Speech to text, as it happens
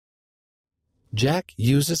Jack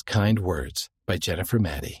Uses Kind Words by Jennifer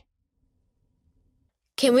Maddie.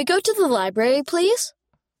 Can we go to the library, please?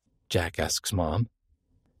 Jack asks Mom.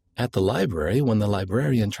 At the library, when the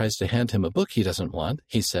librarian tries to hand him a book he doesn't want,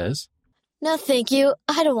 he says, No, thank you.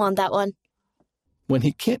 I don't want that one. When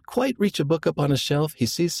he can't quite reach a book up on a shelf, he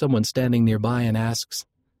sees someone standing nearby and asks,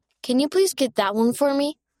 Can you please get that one for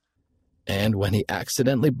me? And when he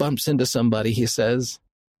accidentally bumps into somebody, he says,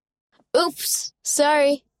 Oops,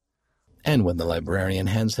 sorry. And when the librarian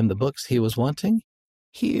hands him the books he was wanting,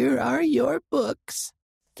 Here are your books.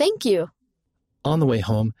 Thank you. On the way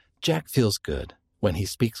home, Jack feels good when he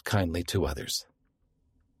speaks kindly to others.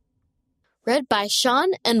 Read by Sean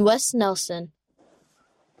and Wes Nelson.